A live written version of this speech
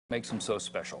makes them so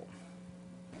special.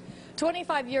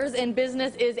 25 years in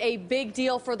business is a big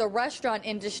deal for the restaurant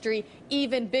industry,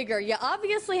 even bigger. You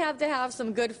obviously have to have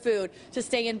some good food to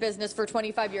stay in business for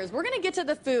 25 years. We're going to get to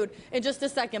the food in just a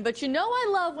second, but you know I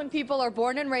love when people are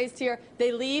born and raised here,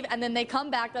 they leave and then they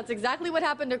come back. That's exactly what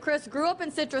happened to Chris. Grew up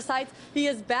in Citrus Heights. He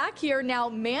is back here now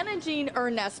managing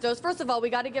Ernesto's. First of all,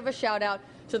 we got to give a shout out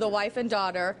to the wife and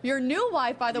daughter. Your new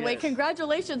wife, by the way,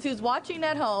 congratulations, who's watching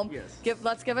at home. Yes.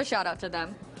 Let's give a shout out to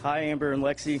them. Hi, Amber and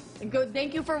Lexi. Good.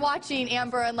 Thank you for watching,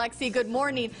 Amber and Lexi. Good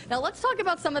morning. Now let's talk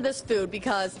about some of this food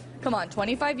because, come on,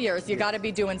 25 years, you got to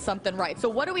be doing something right. So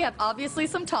what do we have? Obviously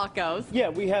some tacos. Yeah,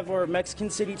 we have our Mexican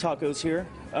City tacos here.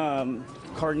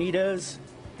 Carnitas,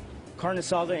 carne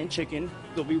asada, and chicken.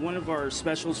 They'll be one of our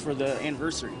specials for the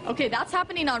anniversary. Okay, that's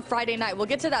happening on Friday night. We'll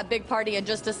get to that big party in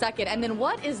just a second. And then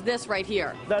what is this right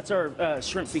here? That's our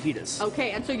shrimp fajitas.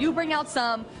 Okay, and so you bring out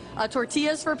some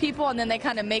tortillas for people, and then they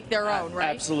kind of make their own,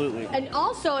 right? Absolutely. And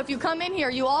also, if you come in here,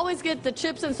 you always get the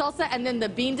chips and salsa and then the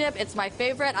bean dip. It's my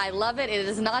favorite. I love it. It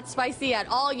is not spicy at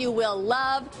all. You will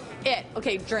love it.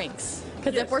 Okay, drinks.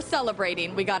 Because if we're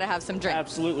celebrating, we got to have some drinks.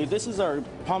 Absolutely. This is our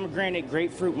pomegranate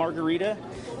grapefruit margarita.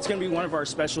 It's going to be one of our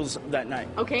specials that night.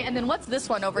 Okay, and then what's this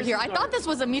one over here? I thought this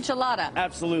was a michelada.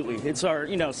 Absolutely. It's our,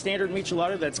 standard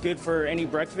michelada that's good for any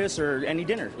breakfast or any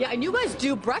dinner. Yeah, and you guys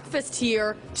do breakfast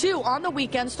here, too, on the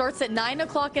weekend. Starts at 9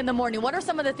 o'clock in the morning. What are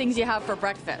some of the things you have for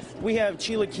breakfast? We have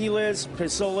chilaquiles,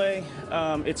 pozole.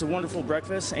 It's a wonderful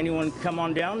breakfast. Anyone come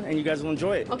on down, and you guys will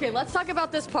enjoy it. Okay, let's talk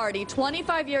about this party.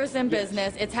 25 years in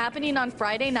business. It's happening on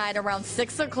Friday night around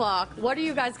 6 o'clock. What are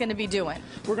you guys going to be doing?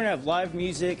 We're going to have live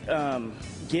music,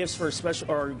 gifts for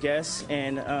our guests,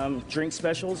 and drink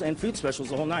specials and food specials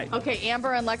the whole night. Okay,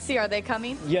 Amber and Lexi, are they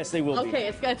coming? Yes, they will be.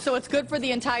 Okay, so it's good for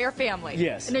the entire family.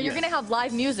 Yes. And then you're going to have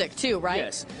live music too, right?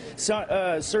 Yes. So,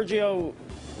 Sergio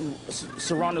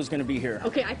Serrano's going to be here.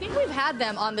 Okay, I think we've had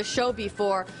them on the show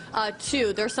before,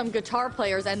 too. There's some guitar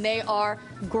players, and they are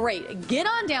great. Get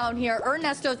on down here,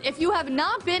 Ernesto's. If you have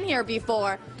not been here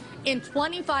before in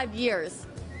 25 years,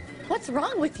 what's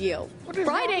wrong with you?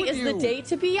 Friday is the day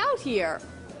to be out here.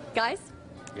 Guys?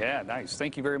 Yeah, nice.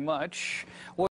 Thank you very much.